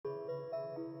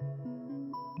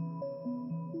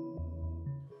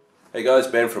Hey guys,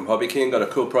 Ben from HobbyKing. Got a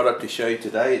cool product to show you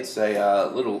today. It's a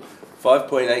little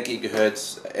 5.8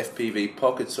 gigahertz FPV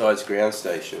pocket size ground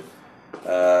station.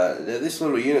 This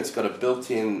little unit's got a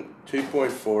built-in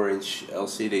 2.4 inch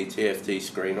LCD TFT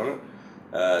screen on it.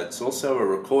 It's also a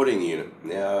recording unit.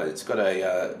 Now it's got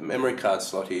a memory card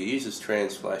slot here. It uses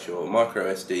trans flash or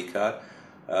micro SD card.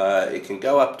 It can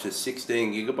go up to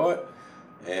 16 gigabyte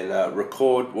and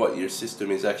record what your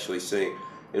system is actually seeing.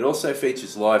 It also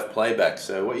features live playback,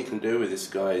 so what you can do with this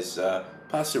guy is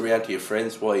pass it around to your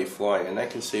friends while you're flying, and they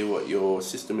can see what your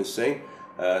system is seeing.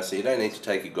 So you don't need to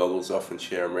take your goggles off and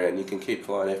share them around. You can keep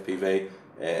flying FPV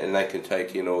and they can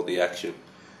take in all the action.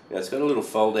 Now it's got a little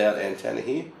fold out antenna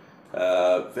here.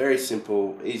 Very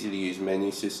simple, easy to use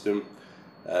menu system.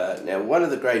 Now one of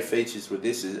the great features with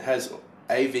this is it has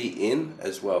AV in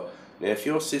as well. Now if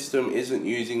your system isn't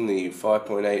using the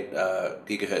 5.8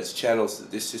 gigahertz channels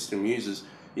that this system uses,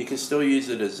 you can still use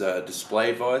it as a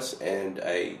display device and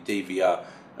a DVR.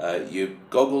 Your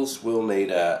goggles will need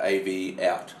AV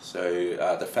out,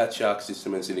 so the Fat Shark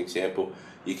system as an example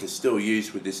you can still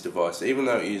use with this device even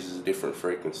though it uses a different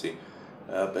frequency.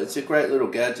 But it's a great little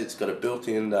gadget. It's got a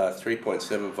built-in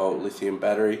 3.7 volt lithium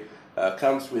battery.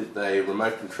 Comes with a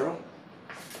remote control,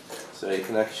 so you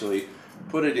can actually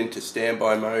put it into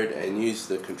standby mode and use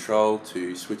the control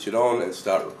to switch it on and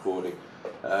start recording.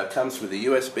 Comes with a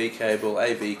USB cable,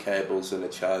 AV cables and a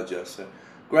charger. So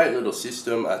great little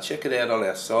system. Check it out on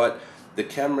our site. The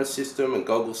camera system and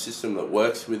goggle system that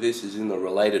works with this is in the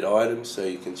related items, so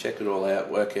you can check it all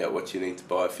out, work out what you need to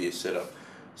buy for your setup.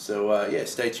 So yeah,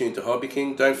 stay tuned to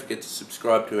HobbyKing. Don't forget to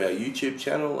subscribe to our YouTube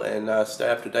channel and stay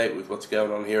up to date with what's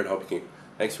going on here at HobbyKing.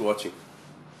 Thanks for watching.